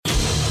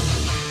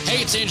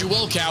Hey, it's Andrew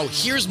Wilkow.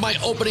 Here's my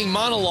opening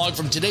monologue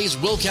from today's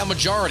Wilkow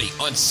Majority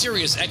on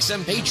Sirius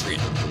XM Patriot.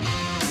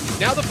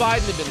 Now the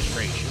Biden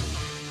administration,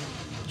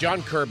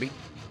 John Kirby,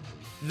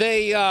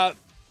 they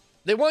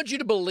want you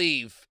to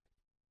believe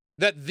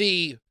that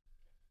the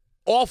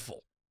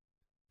awful,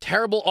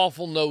 terrible,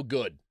 awful, no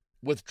good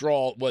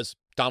withdrawal was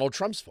Donald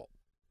Trump's fault.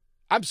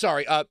 I'm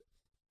sorry.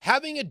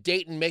 Having a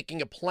date and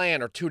making a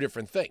plan are two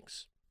different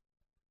things.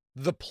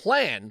 The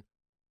plan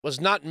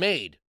was not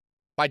made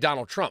by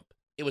Donald Trump.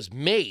 It was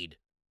made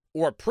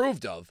or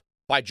approved of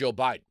by Joe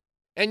Biden.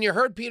 And you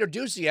heard Peter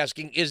Doocy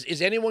asking,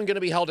 is anyone going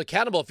to be held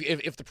accountable?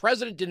 If the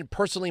president didn't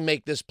personally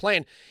make this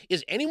plan,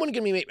 is anyone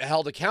going to be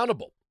held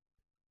accountable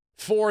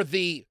for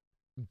the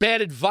bad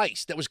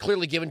advice that was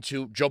clearly given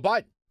to Joe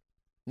Biden?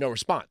 No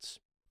response.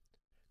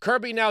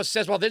 Kirby now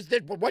says, well,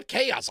 what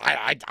chaos?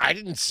 I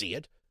didn't see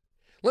it.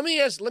 Let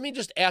me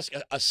just ask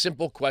a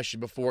simple question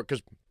before,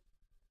 because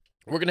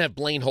we're going to have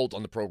Blaine Holt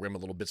on the program a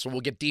little bit, so we'll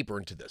get deeper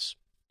into this.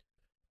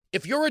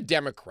 If you're a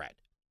Democrat,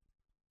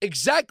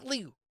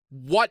 exactly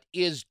what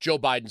is Joe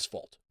Biden's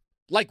fault?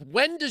 Like,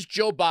 when do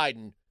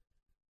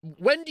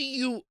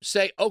you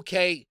say,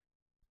 okay,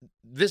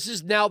 this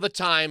is now the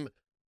time,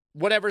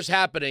 whatever's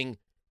happening,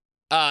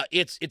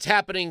 it's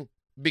happening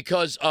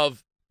because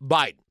of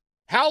Biden?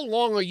 How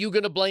long are you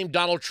going to blame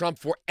Donald Trump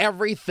for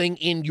everything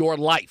in your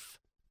life?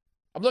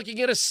 I'm looking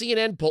at a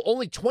CNN poll.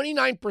 Only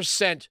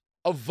 29%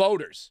 of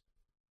voters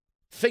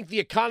think the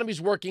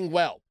economy's working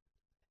well,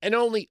 and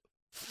only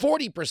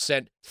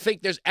 40%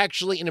 think there's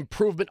actually an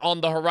improvement on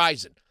the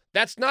horizon.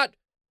 That's not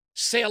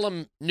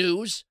Salem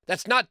News.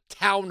 That's not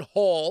Town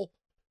Hall.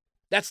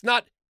 That's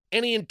not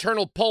any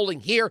internal polling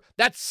here.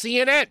 That's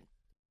CNN.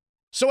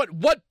 So at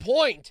what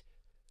point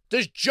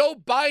does Joe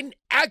Biden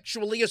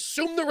actually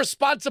assume the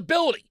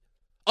responsibility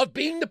of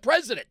being the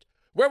president,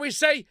 where we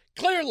say,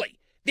 clearly,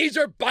 these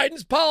are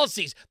Biden's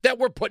policies that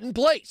were put in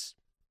place?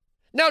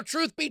 Now,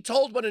 truth be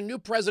told, when a new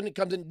president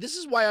comes in, this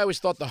is why I always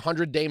thought the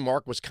 100-day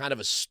mark was kind of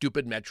a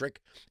stupid metric.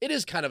 It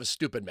is kind of a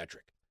stupid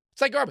metric. It's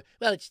like, well,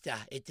 it's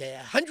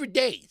 100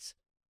 days.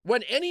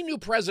 When any new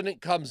president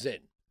comes in,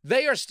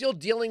 they are still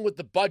dealing with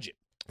the budget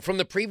from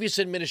the previous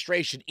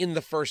administration in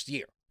the first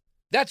year.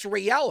 That's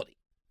reality.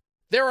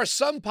 There are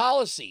some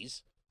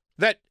policies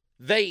that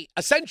they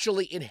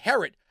essentially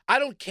inherit. I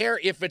don't care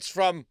if it's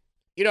from,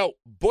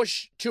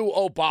 Bush to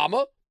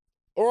Obama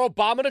or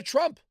Obama to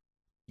Trump.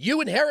 You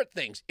inherit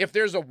things. If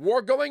there's a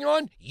war going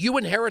on, you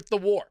inherit the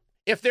war.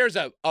 If there's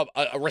a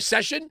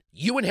recession,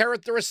 you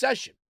inherit the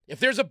recession. If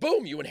there's a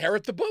boom, you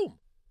inherit the boom.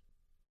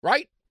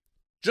 Right?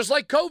 Just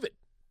like COVID.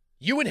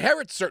 You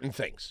inherit certain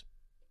things.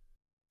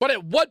 But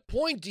at what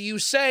point do you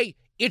say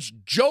it's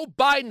Joe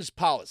Biden's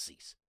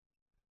policies,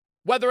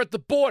 whether at the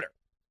border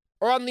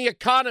or on the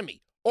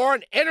economy or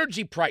on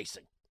energy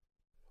pricing?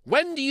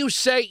 When do you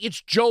say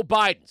it's Joe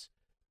Biden's?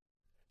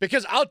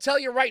 Because I'll tell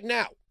you right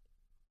now,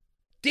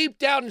 deep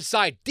down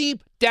inside,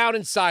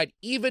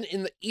 even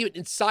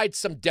inside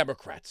some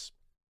Democrats,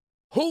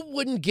 who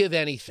wouldn't give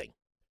anything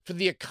for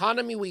the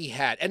economy we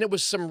had? And there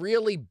was some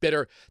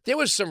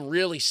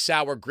really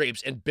sour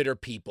grapes and bitter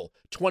people,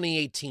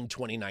 2018,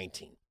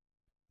 2019.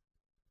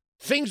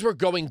 Things were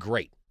going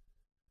great,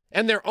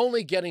 and they're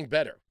only getting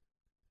better.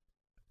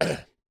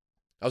 I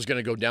was going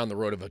to go down the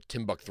road of a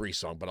Timbuk 3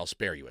 song, but I'll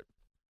spare you it.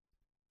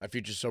 My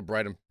future's so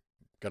bright, I'm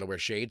got to wear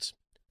shades.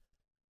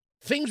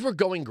 Things were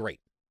going great.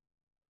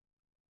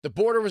 The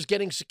border was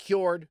getting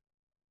secured.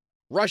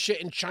 Russia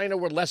and China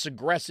were less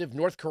aggressive.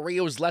 North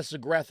Korea was less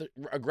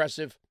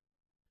aggressive.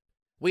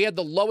 We had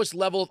the lowest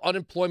level of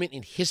unemployment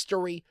in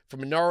history for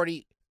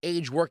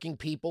minority-age working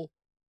people.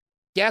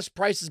 Gas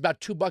prices about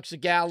 $2 a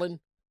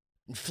gallon.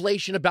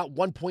 Inflation about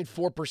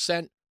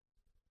 1.4%.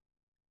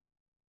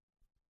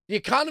 The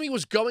economy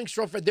was going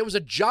strong. There was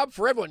a job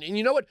for everyone. And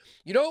you know what?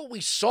 You know what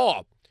we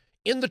saw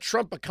in the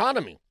Trump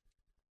economy?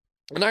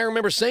 And I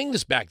remember saying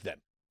this back then.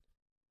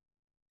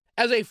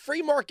 As a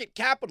free market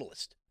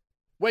capitalist,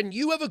 when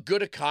you have a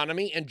good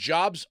economy and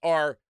jobs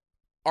are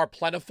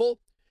plentiful,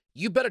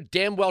 you better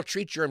damn well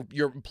treat your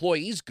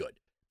employees good,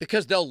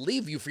 because they'll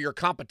leave you for your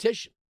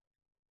competition.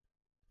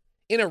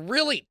 In a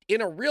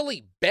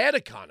really bad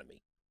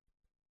economy,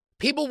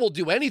 people will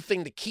do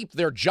anything to keep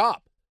their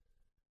job.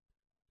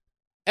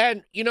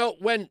 And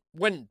when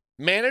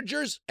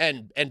managers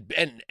and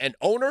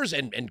owners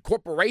and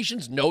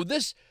corporations know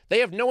this, they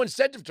have no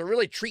incentive to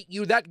really treat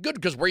you that good,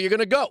 because where are you going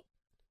to go?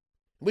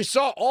 We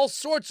saw all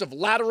sorts of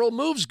lateral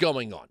moves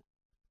going on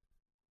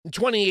in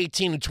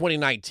 2018 and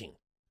 2019. There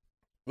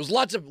was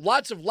lots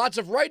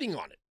of writing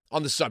on it,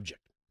 on the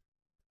subject.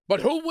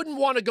 But who wouldn't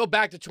want to go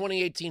back to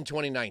 2018,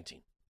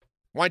 2019?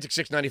 Weintick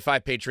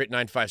 695, Patriot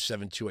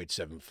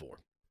 957-2874.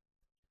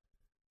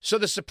 So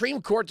the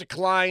Supreme Court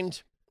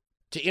declined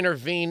to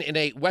intervene in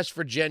a West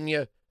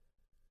Virginia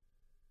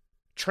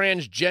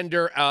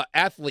transgender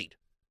athlete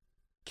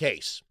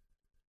case.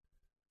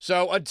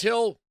 So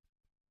until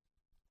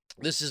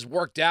this is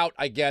worked out,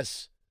 I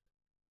guess,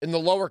 in the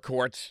lower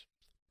courts,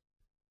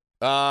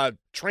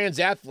 trans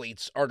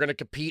athletes are going to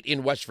compete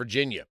in West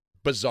Virginia.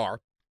 Bizarre.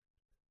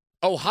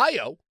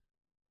 Ohio,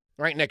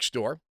 right next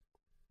door,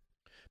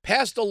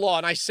 passed a law,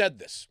 and I said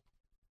this.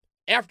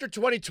 After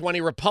 2020,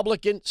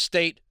 Republican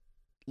state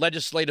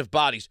legislative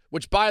bodies,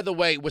 which, by the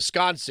way,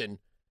 Wisconsin,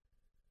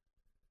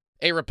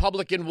 a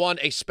Republican won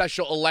a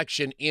special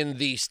election in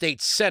the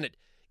state Senate,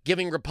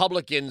 giving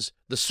Republicans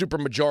the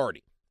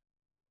supermajority.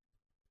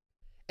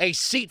 A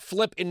seat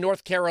flip in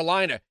North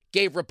Carolina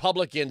gave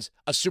Republicans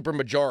a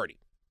supermajority.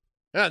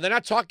 Now, they're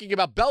not talking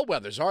about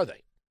bellwethers, are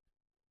they?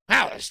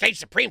 Wow, the state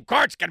Supreme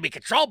Court's going to be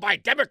controlled by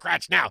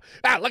Democrats now.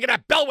 Wow, look at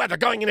that bellwether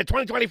going into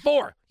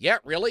 2024. Yeah,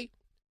 really?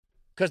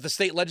 Because the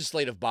state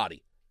legislative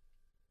body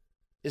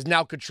is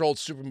now controlled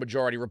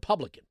supermajority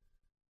Republican.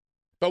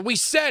 But we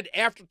said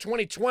after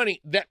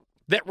 2020 that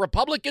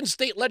Republican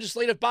state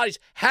legislative bodies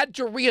had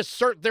to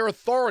reassert their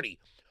authority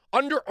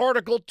under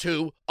Article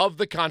 2 of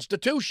the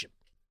Constitution,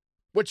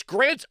 which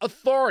grants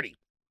authority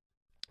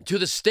to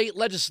the state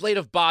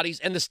legislative bodies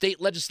and the state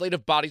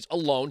legislative bodies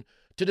alone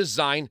to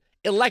design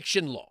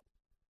election law.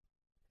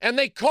 And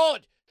they call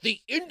it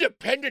the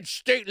independent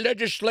state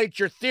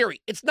legislature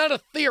theory. It's not a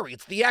theory.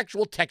 It's the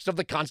actual text of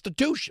the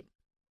Constitution.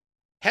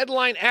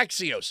 Headline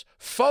Axios,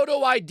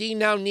 photo ID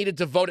now needed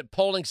to vote at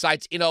polling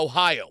sites in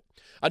Ohio.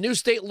 A new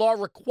state law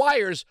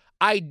requires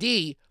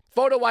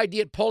photo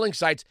ID at polling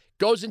sites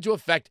goes into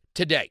effect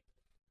today.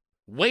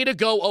 Way to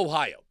go,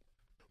 Ohio.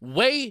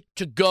 Way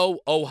to go,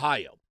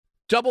 Ohio.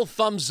 Double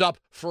thumbs up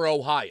for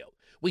Ohio.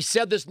 We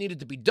said this needed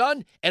to be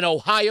done, and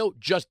Ohio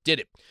just did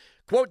it.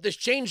 Quote, this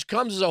change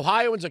comes as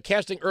Ohioans are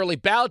casting early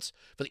ballots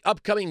for the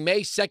upcoming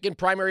May 2nd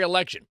primary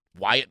election.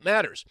 Why it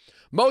matters.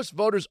 Most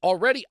voters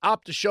already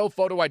opt to show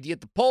photo ID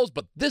at the polls,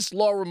 but this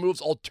law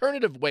removes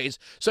alternative ways,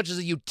 such as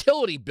a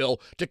utility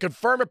bill, to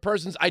confirm a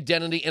person's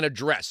identity and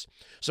address.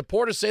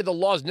 Supporters say the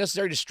law is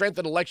necessary to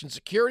strengthen election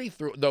security,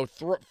 though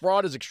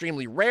fraud is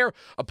extremely rare.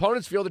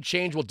 Opponents feel the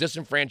change will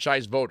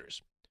disenfranchise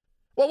voters.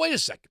 Well, wait a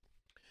second.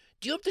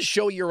 Do you have to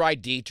show your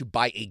ID to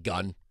buy a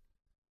gun?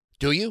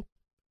 Do you?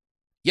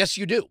 Yes,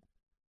 you do.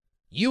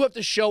 You have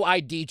to show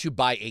ID to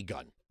buy a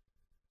gun.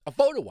 A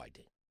photo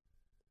ID.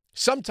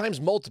 Sometimes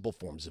multiple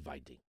forms of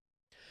ID.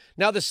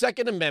 Now, the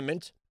Second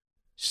Amendment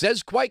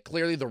says quite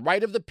clearly the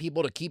right of the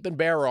people to keep and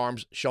bear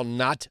arms shall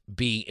not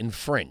be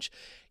infringed.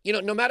 You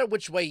know, no matter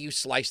which way you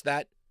slice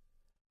that,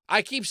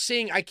 I keep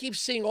seeing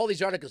all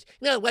these articles.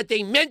 No, what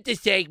they meant to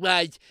say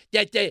was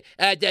that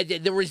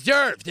the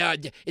reserve,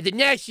 the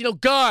National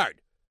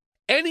Guard.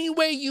 Any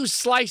way you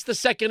slice the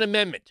Second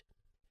Amendment,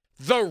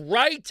 the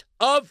right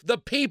of the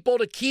people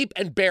to keep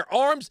and bear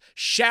arms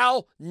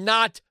shall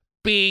not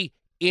be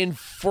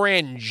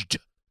infringed,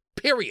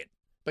 period.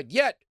 But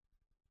yet,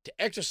 to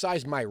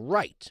exercise my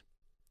right,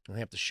 I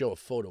have to show a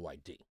photo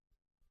ID.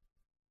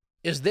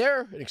 Is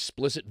there an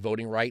explicit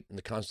voting right in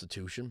the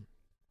Constitution?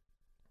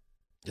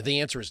 The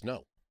answer is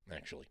no,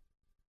 actually.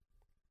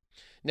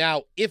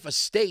 Now,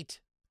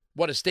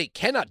 what a state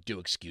cannot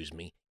do,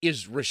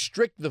 is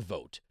restrict the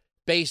vote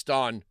based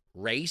on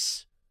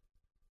race,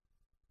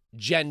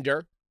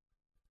 gender,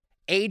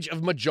 age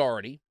of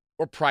majority,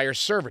 or prior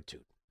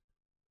servitude.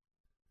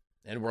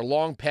 And we're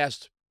long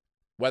past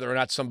whether or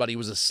not somebody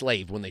was a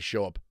slave when they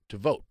show up to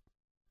vote.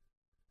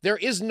 There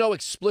is no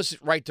explicit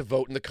right to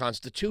vote in the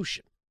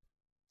Constitution.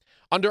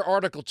 Under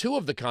Article 2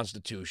 of the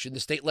Constitution, the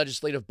state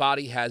legislative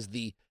body has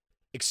the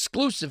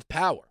exclusive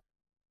power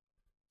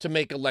to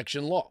make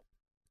election law.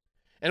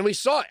 And we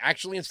saw it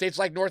actually in states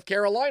like North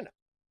Carolina.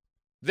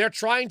 They're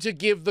trying to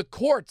give the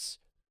courts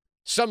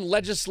some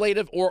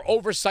legislative or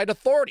oversight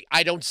authority.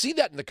 I don't see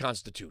that in the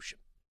Constitution.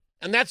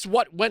 And that's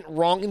what went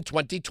wrong in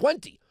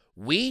 2020.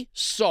 We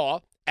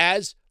saw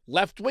as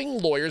left-wing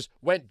lawyers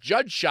went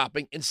judge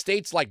shopping in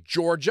states like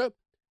Georgia,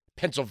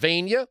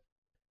 Pennsylvania,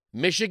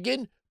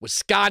 Michigan,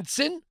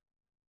 Wisconsin,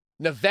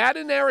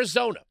 Nevada, and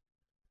Arizona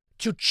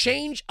to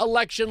change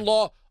election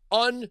law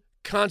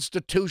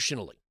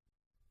unconstitutionally.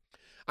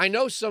 I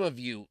know some of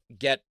you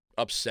get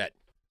upset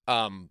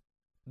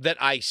that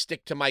I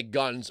stick to my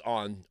guns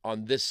on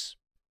this.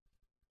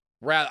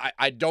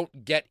 I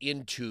don't get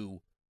into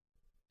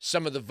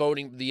some of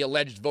the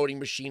alleged voting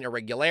machine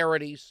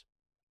irregularities.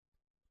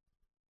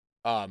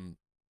 I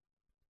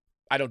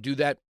don't do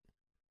that.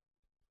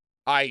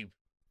 I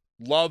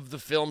love the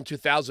film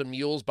 2000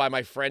 Mules by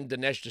my friend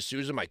Dinesh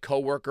D'Souza, my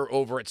coworker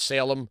over at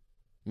Salem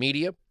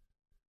Media.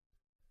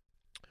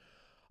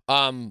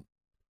 But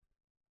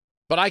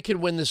I can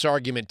win this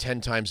argument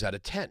 10 times out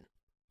of 10.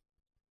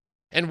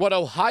 And what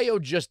Ohio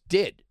just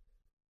did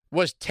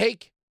was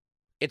take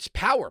its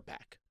power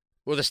back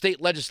with a state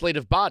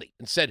legislative body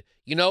and said,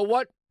 you know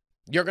what?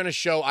 You're going to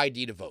show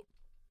ID to vote.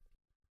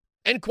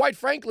 And quite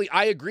frankly,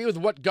 I agree with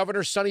what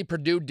Governor Sonny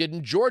Perdue did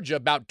in Georgia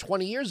about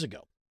 20 years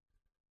ago.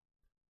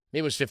 Maybe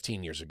it was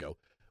 15 years ago,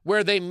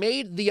 where they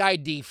made the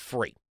ID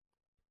free.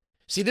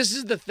 See, this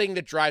is the thing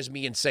that drives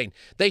me insane.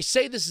 They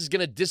say this is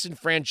going to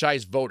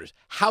disenfranchise voters.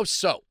 How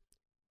so?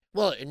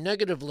 Well,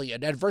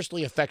 it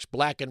adversely affects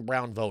black and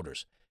brown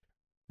voters.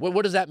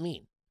 What does that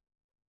mean?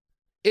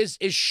 Is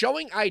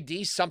showing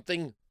ID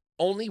something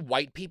only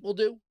white people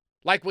do?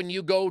 Like when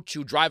you go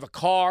to drive a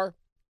car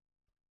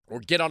or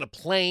get on a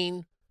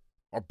plane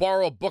or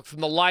borrow a book from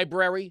the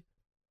library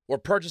or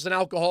purchase an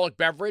alcoholic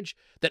beverage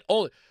that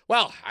only,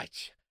 well,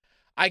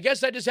 I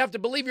guess I just have to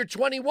believe you're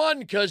 21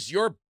 because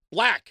you're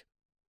black.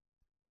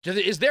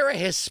 Is there a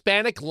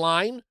Hispanic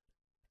line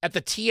at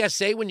the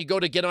TSA when you go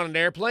to get on an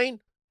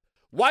airplane?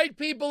 White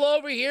people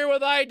over here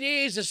with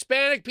IDs,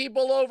 Hispanic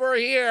people over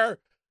here.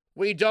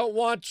 We don't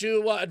want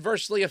to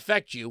adversely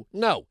affect you.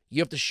 No,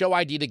 you have to show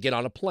ID to get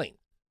on a plane.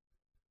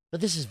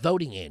 But this is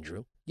voting,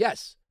 Andrew.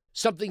 Yes,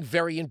 something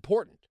very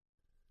important.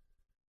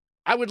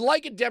 I would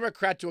like a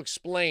Democrat to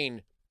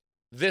explain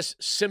this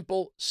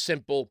simple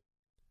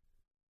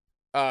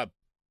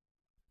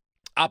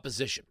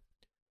opposition.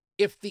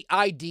 If the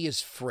ID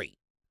is free,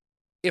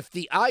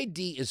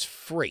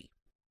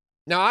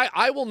 now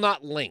I will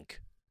not link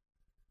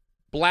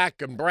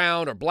black and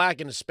brown or black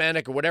and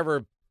Hispanic or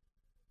whatever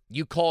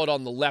you call it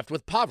on the left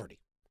with poverty.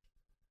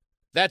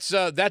 That's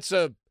a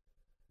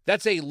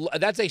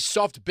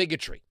soft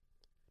bigotry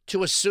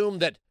to assume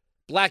that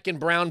black and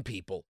brown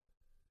people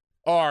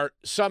are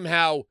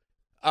somehow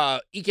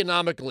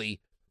economically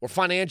or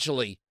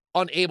financially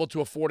unable to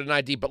afford an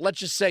ID, but let's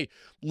just say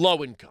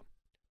low income.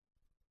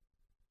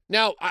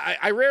 Now,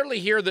 I rarely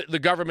hear the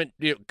government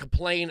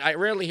complain. I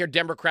rarely hear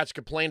Democrats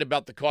complain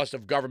about the cost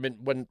of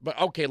government but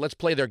okay, let's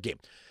play their game.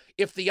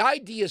 If the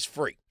ID is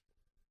free,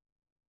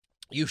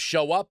 you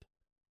show up,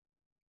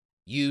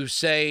 you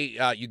say,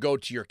 you go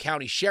to your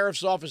county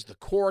sheriff's office, the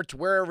court,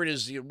 wherever it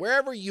is,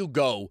 wherever you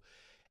go,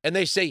 and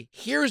they say,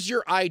 here's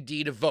your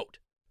ID to vote,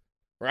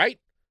 right?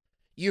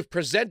 You've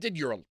presented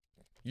your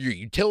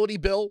utility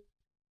bill,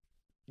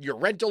 your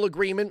rental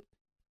agreement,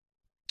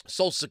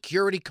 Social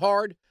Security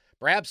card,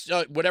 perhaps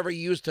whatever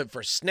you use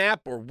for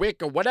SNAP or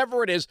WIC or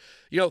whatever it is,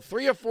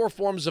 3 or 4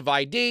 forms of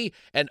ID,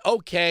 and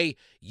okay,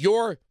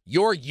 you're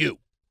you,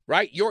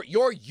 right?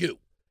 You're you.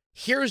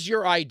 Here's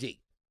your ID.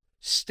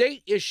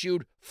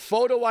 State-issued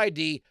photo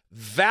ID,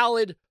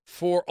 valid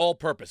for all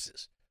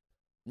purposes.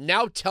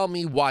 Now tell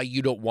me why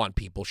you don't want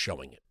people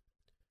showing it.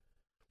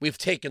 We've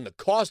taken the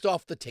cost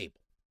off the table.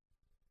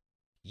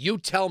 You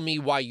tell me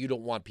why you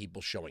don't want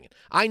people showing it.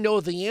 I know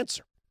the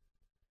answer.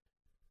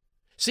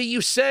 See,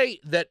 you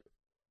say that,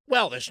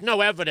 well, there's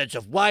no evidence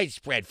of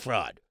widespread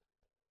fraud.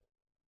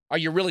 Are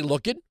you really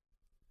looking?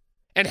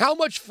 And how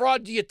much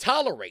fraud do you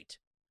tolerate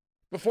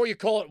before you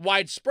call it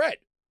widespread?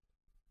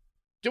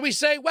 Do we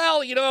say,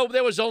 well,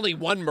 there was only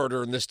one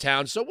murder in this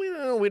town, so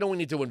we don't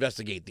need to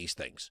investigate these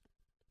things?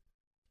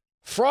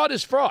 Fraud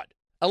is fraud.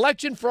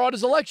 Election fraud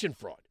is election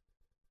fraud.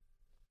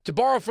 To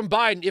borrow from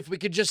Biden, if we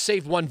could just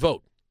save one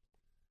vote.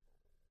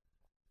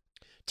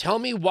 Tell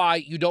me why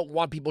you don't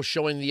want people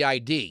showing the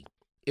ID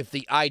if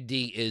the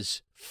ID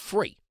is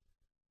free.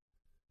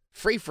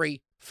 Free.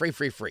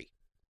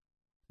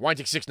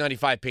 Weintick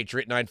 695,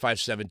 Patriot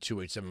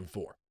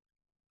 957-2874.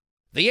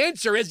 The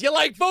answer is you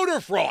like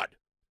voter fraud.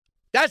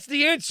 That's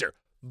the answer.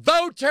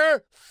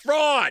 Voter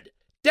fraud.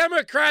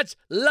 Democrats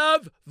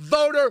love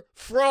voter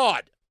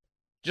fraud.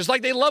 Just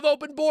like they love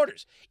open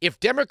borders. If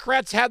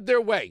Democrats had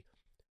their way,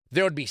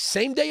 there would be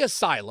same-day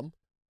asylum,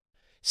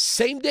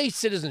 same-day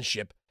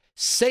citizenship,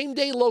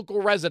 same-day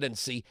local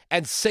residency,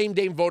 and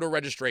same-day voter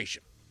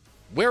registration.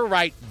 We're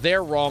right,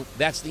 they're wrong.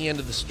 That's the end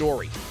of the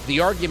story.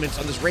 The arguments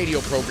on this radio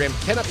program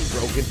cannot be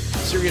broken.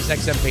 Sirius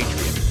XM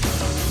Patriot.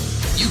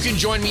 You can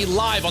join me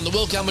live on the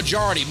Will Count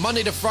Majority,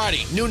 Monday to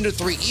Friday, noon to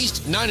 3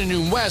 East, 9 to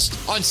noon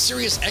West, on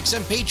Sirius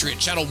XM Patriot,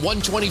 channel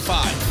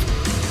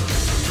 125.